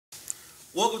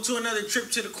Welcome to another trip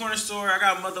to the corner store. I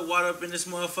got Mother Wata up in this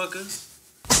motherfucker.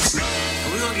 And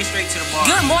we gonna get straight to the bar.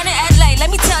 Good morning, LA. Let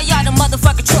me tell y'all the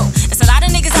motherfucking truth. There's a lot of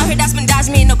niggas out here that's been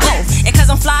dodging me in the booth. And cause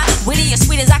I'm fly, witty, as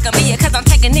sweet as I can be. And cause I'm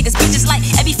taking niggas bitches like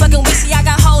every fucking week. See, I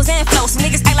got hoes and flows. So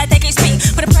niggas act like they can't speak.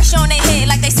 Put the pressure on their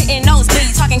head like they sitting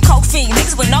nosebleed. Talking coke fiend.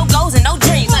 Niggas with no goals and no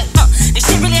dreams. Like, this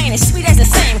shit really ain't as sweet as it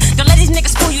seems. Don't let these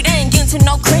niggas fool you, they ain't getting to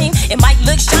no cream. It might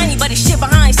look shiny, but it's shit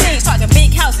behind scenes. Talking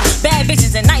big houses, bad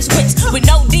bitches, and nice whips. With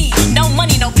no D, no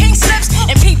money, no pink slips.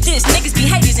 And peep this, niggas be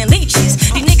haters and leeches.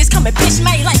 These niggas coming bitch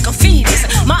made like a fetus.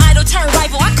 My idol turned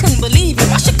rival, I couldn't believe it.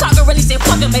 My Chicago really said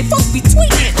fuck them, they folks be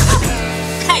tweeting.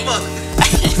 Hey,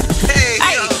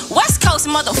 hey, West Coast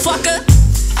motherfucker.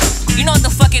 You know what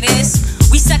the fuck it is.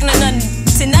 We second to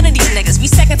none of these niggas. We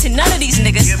second to none of these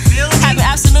niggas. You feel me? Having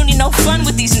absolutely no fun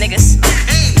with these niggas.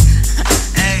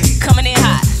 Hey, Coming in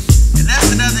hot. and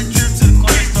that's another trip to the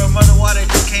corner store. Mother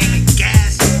Wata.